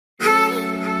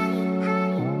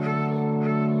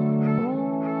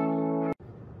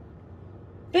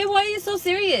Babe, why are you so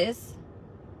serious?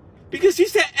 Because she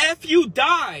said F you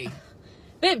die.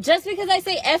 Babe, just because I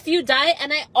say F you die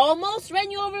and I almost ran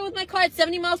you over with my car at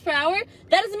 70 miles per hour,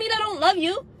 that doesn't mean I don't love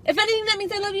you. If anything, that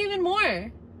means I love you even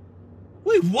more.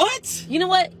 Wait, what? You know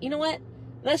what? You know what?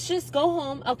 Let's just go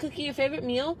home. I'll cook you your favorite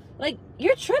meal. Like,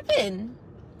 you're tripping.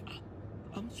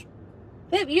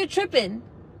 Babe, you're tripping.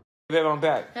 Babe, I'm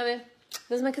back. Hey, babe.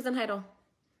 This is my cousin Heido.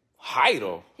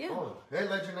 Heido? Yeah. Oh, hey,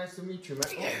 Legend, nice to meet you, man.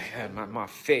 Yeah, my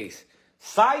face.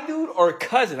 Side dude or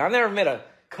cousin? I've never met a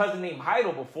cousin named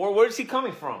Heido before. Where is he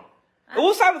coming from?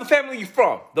 What side of the family are you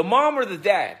from? The mom or the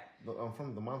dad? I'm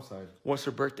from the mom's side. What's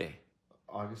her birthday?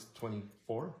 August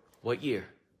 24, What year?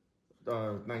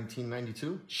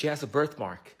 1992. She has a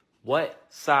birthmark. What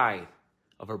side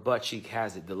of her butt cheek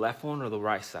has it? The left one or the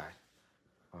right side?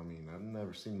 I mean, I've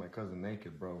never seen my cousin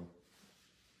naked, bro.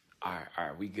 All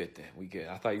right, we good then. We good.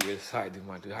 I thought you were the side dude,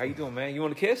 my dude. How you doing, man? You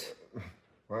want a kiss?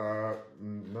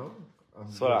 No.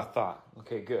 That's what I thought.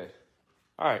 Okay, good.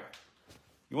 All right.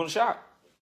 You want a shot?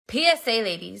 PSA,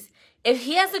 ladies. If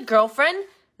he has a girlfriend,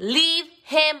 leave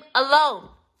him alone.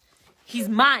 He's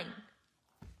mine.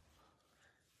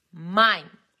 Mine.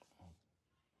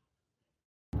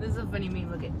 This is a funny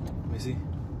meme. Look at. Let me see.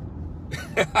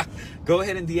 Go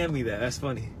ahead and DM me that. That's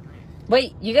funny.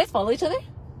 Wait, you guys follow each other?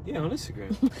 Yeah, on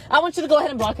Instagram. I want you to go ahead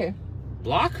and block her.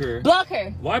 Block her? Block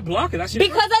her. Why block her? That's your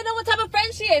Because I know what type of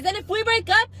friend she is. And if we break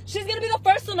up, she's going to be the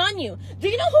first one on you. Do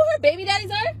you know who her baby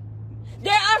daddies are?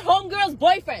 They're our homegirls'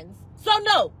 boyfriends. So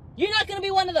no, you're not going to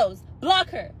be one of those. Block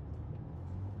her.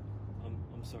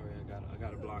 I'm sorry. I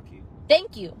gotta block you.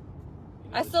 Thank you.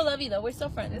 I still love you, though. We're still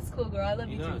friends. It's cool, girl. I love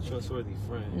you, You're too. not a trustworthy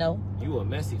friend. No. You a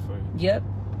messy friend. Yep.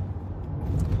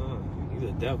 You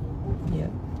the devil.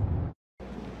 Yep.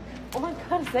 Oh, my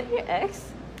God. Is that your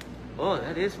ex? Oh,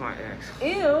 that is my ex.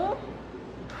 Ew.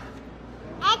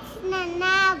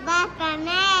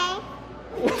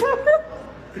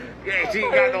 Yeah, she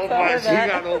got no point. She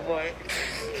got no point.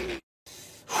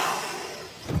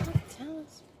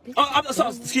 Oh, I'm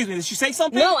sorry. Excuse me. Did she say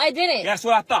something? No, I didn't. Yeah, that's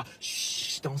what I thought.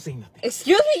 Shh, don't say nothing.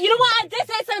 Excuse me? You know what? I did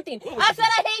say something. I said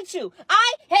I hate you.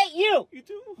 I hate you. You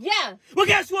do? Yeah. Well,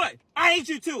 guess what? I hate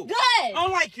you too. Good. I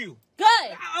don't like you. Good.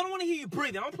 I don't want to hear you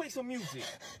breathing. I want to play some music.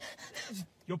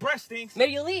 Your breath stinks.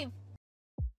 Maybe you leave.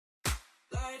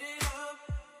 Light it up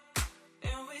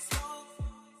and we smoke.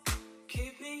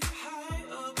 Keep me high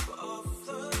up off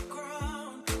the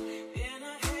ground. In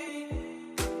a haze,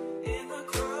 in the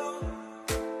crowd.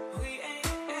 We ain't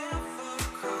ever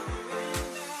coming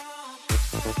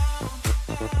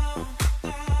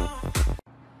down.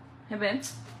 Hey, babe.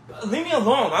 Leave me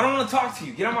alone. I don't want to talk to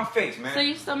you. Get out my face, man. So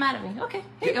you're still mad at me? Okay,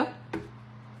 here you go.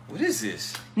 What is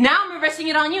this? Now I'm reversing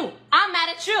it on you. I'm mad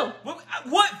at you.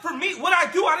 What? For me? What I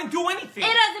do? I didn't do anything. It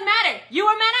doesn't matter. You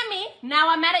were mad at me. Now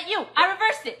I'm mad at you. I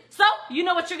reversed it. So, you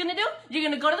know what you're going to do? You're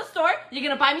going to go to the store. You're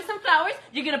going to buy me some flowers.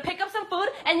 You're going to pick up some food.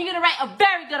 And you're going to write a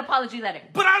very good apology letter.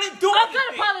 But I didn't do A anything.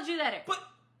 good apology letter. But...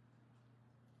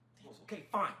 Okay,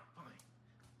 fine.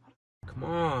 Come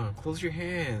on. Close your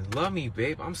hands. Love me,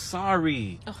 babe. I'm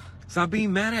sorry. Ugh. Stop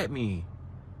being mad at me.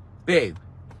 Babe,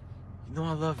 you know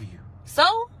I love you.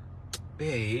 So?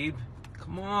 Babe,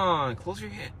 come on. Close your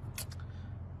hand.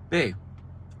 Babe.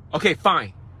 Okay,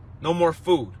 fine. No more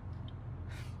food.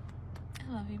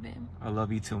 I love you, babe. I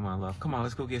love you too, my love. Come on,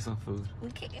 let's go get some food.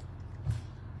 Okay.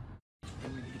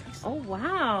 Oh,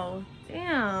 wow.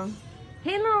 Damn.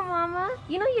 Hey, little mama.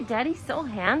 You know your daddy's so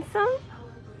handsome?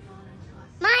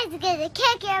 Mine's gonna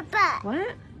kick your butt.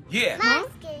 What? Yeah. Mine's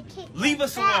gonna kick your Leave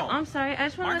us butt. alone. I'm sorry. I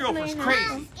just want My to know girlfriend's your crazy. name.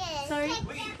 Mine's gonna Sorry. kick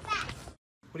your butt.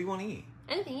 What do you want to eat?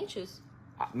 Anything you choose.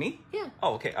 Me? Yeah.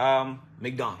 Oh, okay.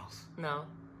 McDonald's. No.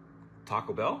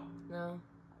 Taco Bell? No.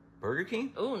 Burger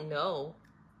King? Oh, no.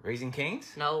 Raising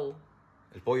Cane's? No.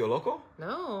 El Pollo Loco?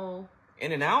 No.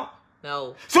 In-N-Out?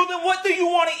 No. So then what do you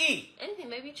want to eat? Anything,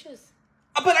 maybe you choose.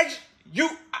 But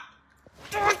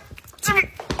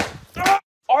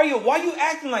Arya, why you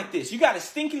acting like this? You got a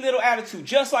stinky little attitude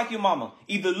just like your mama.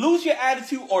 Either lose your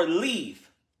attitude or leave.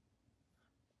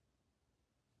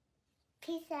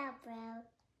 Peace out, bro.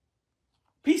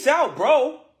 Peace out,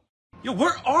 bro. Yo,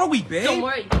 where are we, babe? Don't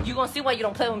worry. You're going to see why you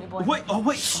don't play with me, boy. Wait,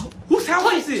 whose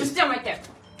house is this? Just stand right there.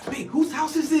 Babe, whose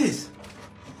house is this?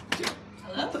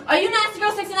 Hello? Are you Nasty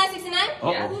Girl 6969?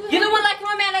 Uh-oh. Yeah. You're the one liking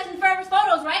my man LGNDFRVR's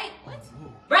photos, right? What?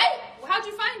 Right? How'd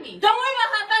you find me? Don't worry about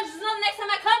how I found you. Just know the next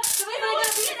time I come, somebody's gonna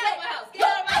be Get out of my house. Get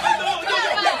out of my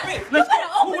house. Let's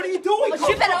go. What are you doing?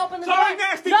 You better open the door. Sorry,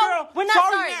 nasty No, girl. we're not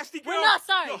sorry. Nasty girl. We're not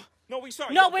sorry. No, we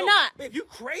sorry. No, Go, we're go. not. Babe, you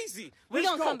crazy. We Let's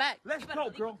gonna go. come back. Let's go,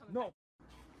 girl. No.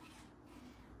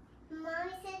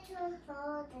 Mommy said to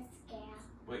unfold the scale.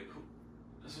 Wait,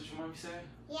 that's what your mommy said?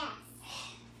 Yes.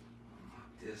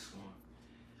 this one.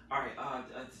 All right,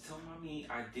 tell mommy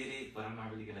I did it, but I'm not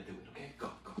really gonna do it. Okay, go.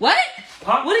 What?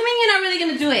 Huh? What do you mean you're not really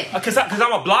gonna do it? Cause I'm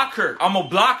gonna block her. I'm gonna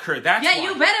block her. That's Yeah, why.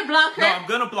 you better block her. No, I'm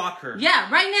gonna block her. Yeah,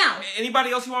 right now.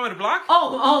 Anybody else you want me to block?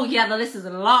 Oh, yeah, the list is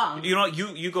long. You know,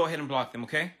 you go ahead and block them,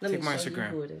 okay? Let Take me my show you Instagram.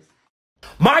 who it is.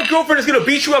 My girlfriend is gonna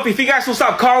beat you up if you guys don't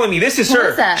stop calling me. This is Who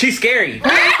her. is that? She's scary. Who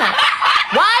is that?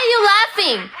 Why are you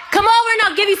laughing? Come over and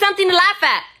I'll give you something to laugh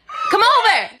at. Come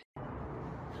over.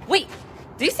 Wait,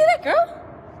 do you see that girl?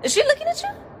 Is she looking at you?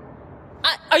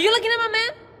 Are you looking at my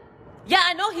man? Yeah,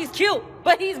 I know he's cute,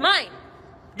 but he's mine.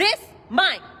 This,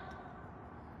 mine.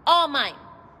 All mine.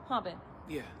 Huh, babe?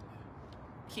 Yeah.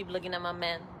 Keep looking at my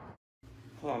man.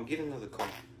 Hold on, I'm getting another call.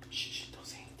 Shh, don't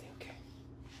say anything, okay?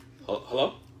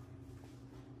 Hello?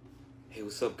 Hey,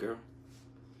 what's up, girl?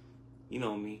 You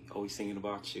know me, always thinking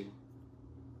about you.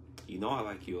 You know I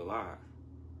like you a lot.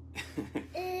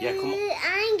 Yeah, come on.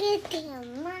 I'm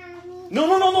getting mommy.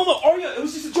 No, Aria, it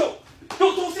was just a joke.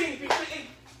 Don't say anything.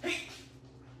 Hey.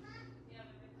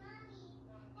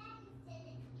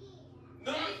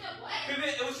 No,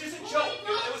 it was just a joke.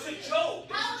 It was a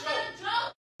joke.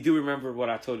 You do remember what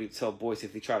I told you to tell boys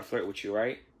if they try to flirt with you,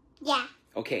 right? Yeah.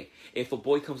 Okay, if a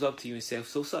boy comes up to you and says,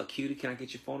 "So what's up, cutie? Can I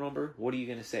get your phone number?" What are you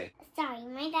gonna say? Sorry,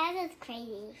 my dad is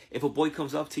crazy. If a boy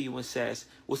comes up to you and says,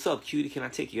 "What's up, cutie? Can I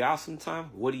take you out sometime?"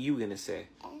 What are you gonna say?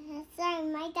 Sorry,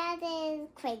 my dad is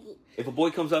crazy. If a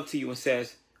boy comes up to you and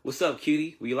says, "What's up,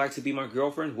 cutie? Would you like to be my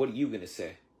girlfriend?" What are you gonna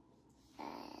say?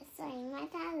 Sorry, my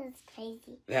dad is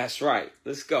crazy. That's right.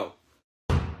 Let's go.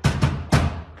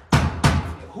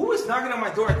 Who is knocking on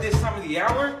my door at this time of the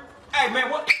hour? Hey, man,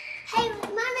 what? Hey,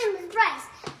 my name is Bryce.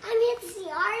 I'm here to see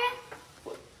Aria.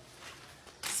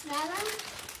 Smell him?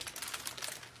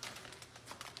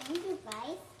 Thank you,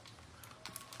 Bryce.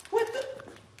 What the?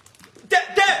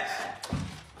 Des!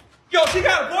 Yo, she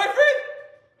got a boyfriend?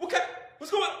 Okay,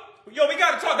 what's going on? Yo, we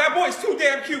gotta talk. That boy's too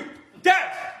damn cute. Des!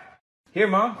 Here,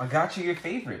 Mom, I got you your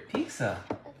favorite pizza.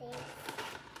 Okay.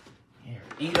 Here,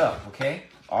 eat up, okay?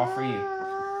 All for you.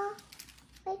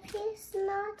 But he's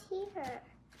not here.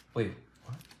 Wait,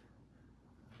 what?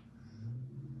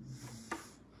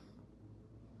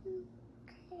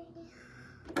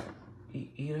 Okay.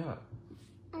 Eat up.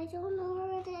 I don't know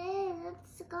where it is.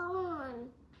 It's gone.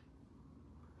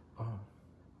 Oh.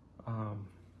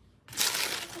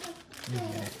 Wait a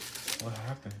minute. What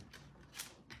happened?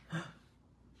 I'm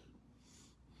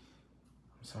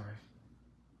sorry.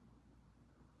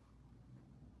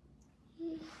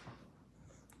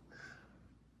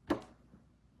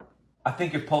 I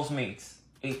think your Postmates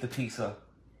ate the pizza.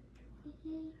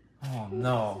 Oh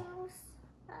no.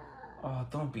 Oh,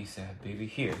 don't be sad, baby.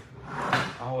 Here,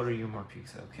 I'll order you more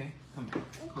pizza, okay? Come here,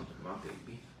 my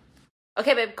baby.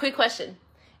 Okay, babe, quick question.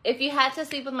 If you had to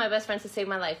sleep with my best friend to save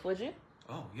my life, would you?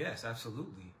 Oh, yes,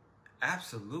 absolutely.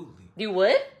 Absolutely. You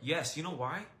would? Yes, you know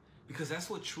why? Because that's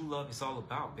what true love is all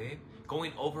about, babe.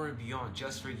 Going over and beyond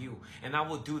just for you. And I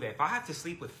will do that. If I have to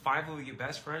sleep with 5 of your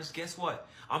best friends, guess what?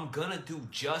 I'm gonna do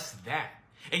just that.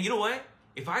 And you know what?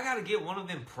 If I gotta get one of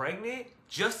them pregnant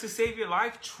just to save your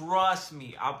life, trust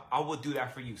me, I will do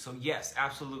that for you. So yes,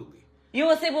 absolutely. You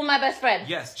will sleep with my best friend?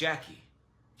 Yes, Jackie.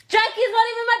 Jackie's not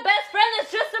even my best friend.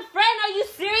 It's just a friend. Are you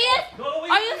serious? No,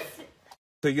 wait, Are you?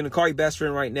 So you're gonna call your best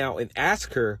friend right now and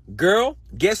ask her, "Girl,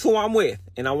 guess who I'm with?"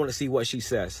 And I want to see what she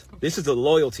says. This is a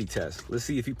loyalty test. Let's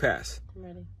see if you pass. I'm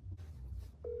ready.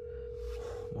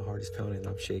 My heart is pounding and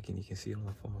I'm shaking. You can see it on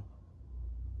the phone.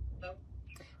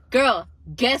 Girl,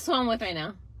 guess who I'm with right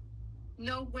now?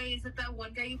 No way, is it that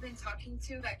one guy you've been talking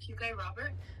to, that cute guy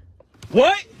Robert?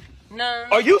 What? No.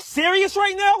 Are you serious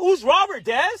right now? Who's Robert,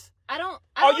 Des? I don't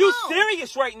Are you know.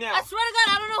 serious right now? I swear to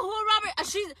God, I don't know who Robert.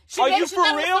 She Are maybe you she for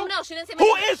never real? No, she didn't say.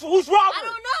 Who is? Who's Robert? I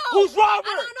don't know. Who's Robert?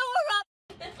 I don't know who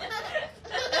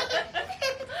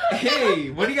Robert. Hey,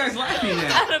 what are you guys laughing I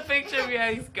at? had a picture of your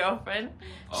ex-girlfriend.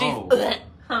 She's. Oh.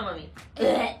 Huh, mommy.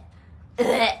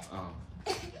 Oh.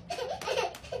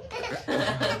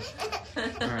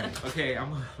 All right. Okay, I'm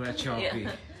gonna let y'all be.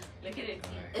 Look at it.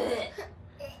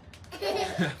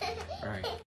 All right.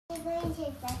 Are you going to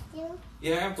the bathroom?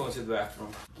 Yeah, I'm going to the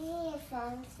bathroom. Give me your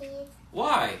phone, please.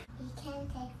 Why? You can't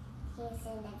take things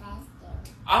in the bathroom.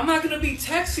 I'm not gonna be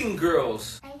texting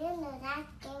girls. I don't know that.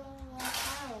 Give me your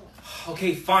phone.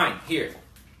 Okay, fine. Here.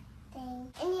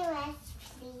 Thing. And your watch,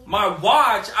 please. My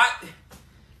watch.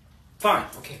 Fine.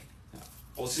 Okay.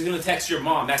 I was just gonna text your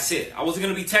mom. That's it. I wasn't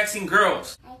gonna be texting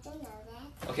girls. I don't know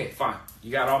that. Okay, fine.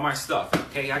 You got all my stuff.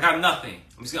 Okay, I got nothing.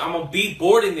 I'm gonna be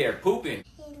bored in there pooping.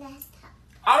 Your laptop.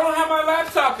 I don't have my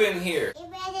laptop in here. You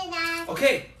better not.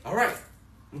 Okay, all right.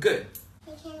 I'm good.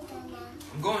 You can't go now.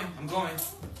 I'm going.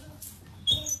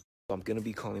 I'm gonna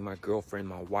be calling my girlfriend,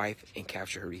 my wife, and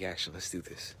capture her reaction. Let's do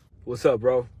this. What's up,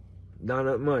 bro?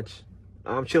 Not much.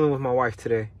 I'm chilling with my wife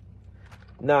today.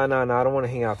 Nah, I don't want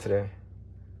to hang out today.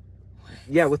 What?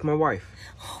 Yeah, with my wife.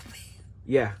 Oh, man.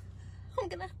 Yeah. I'm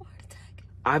gonna have a heart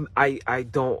attack. I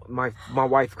don't. My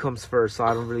wife comes first, so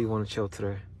I don't really want to chill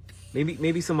today.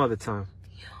 Maybe some other time.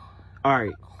 All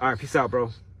right. Peace out,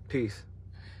 bro. Peace.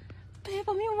 Babe,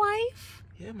 I'm your wife.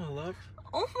 Yeah, my love.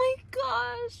 Oh my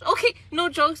gosh. Okay, no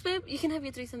jokes, babe. You can have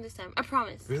your threesome this time. I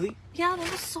promise. Really? Yeah, that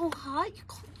was so hot. You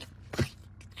called me.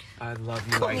 I love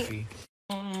you, wifey.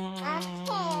 Enough,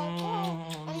 Daddy.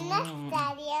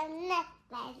 Enough,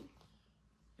 Daddy.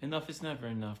 Enough is never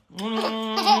enough. Okay,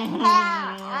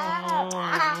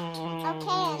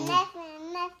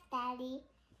 enough, Daddy.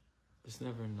 There's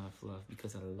never enough love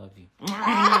because I love you.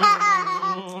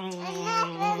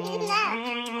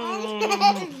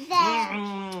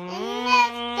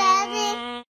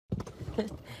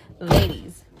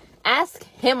 Ladies, ask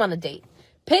him on a date.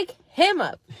 Pick him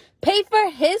up. Pay for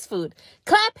his food.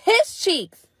 Clap his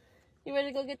cheeks. You ready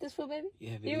to go get this food, baby?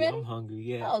 Yeah, baby, you ready? I'm hungry,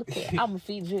 yeah. Okay, I'm gonna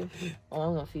feed you. Oh,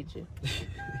 I'm gonna feed you.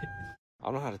 I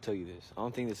don't know how to tell you this. I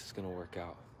don't think this is gonna work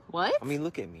out. What? I mean,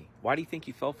 look at me. Why do you think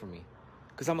you fell for me?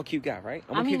 Because I'm a cute guy, right?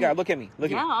 I'm a I cute mean, guy. Look at me.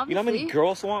 Look at me. yeah, You know how many obviously.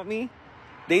 girls want me?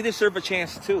 They deserve a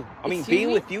chance, too. I mean, Excuse being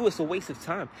me? with you is a waste of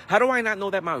time. How do I not know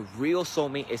that my real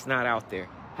soulmate is not out there?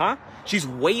 Huh? She's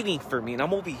waiting for me, and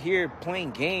I'm over here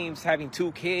playing games, having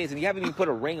 2 kids, and you haven't even put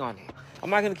a ring on it. I'm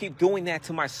not going to keep doing that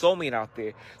to my soulmate out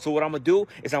there. So what I'm going to do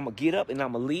is I'm going to get up and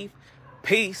I'm going to leave.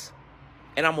 Peace.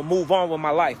 And I'm going to move on with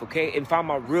my life, okay? And find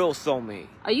my real soulmate.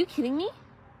 Are you kidding me?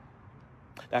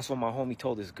 That's what my homie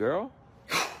told his girl.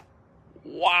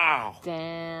 Wow.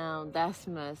 Damn, that's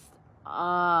messed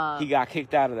up. He got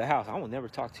kicked out of the house. I will never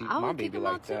talk to you, I my would kick baby him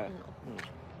like out too. that.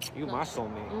 You my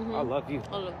soulmate. Mhm. I love you.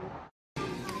 I love you.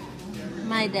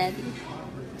 My daddy.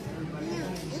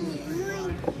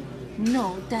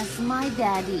 No, that's my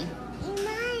daddy.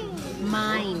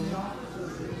 Mine.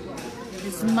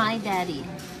 This is my daddy.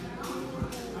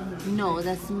 No,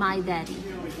 that's my daddy.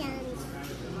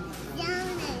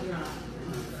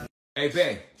 Hey,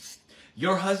 babe.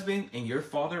 Your husband and your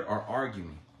father are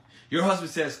arguing. Your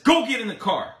husband says, go get in the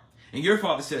car. And your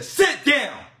father says, sit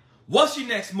down. What's your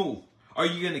next move? Are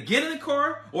you going to get in the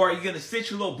car or are you going to sit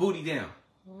your little booty down?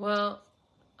 Well,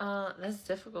 that's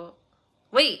difficult.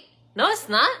 Wait, no it's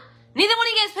not. Neither one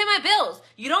of you guys pay my bills.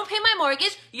 You don't pay my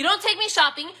mortgage. You don't take me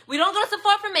shopping. We don't go to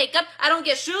Sephora for makeup. I don't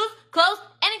get shoes, clothes,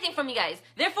 anything from you guys.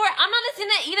 Therefore, I'm not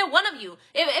listening to either one of you.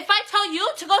 If I tell you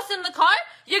to go sit in the car,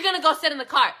 you're going to go sit in the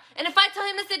car. And if I tell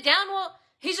him to sit down, well,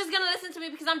 he's just going to listen to me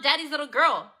because I'm daddy's little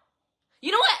girl.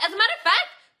 You know what? As a matter of fact,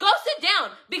 go sit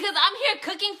down because I'm here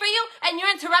cooking for you and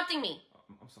you're interrupting me.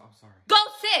 I'm sorry. Go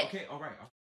sit. Okay, all right.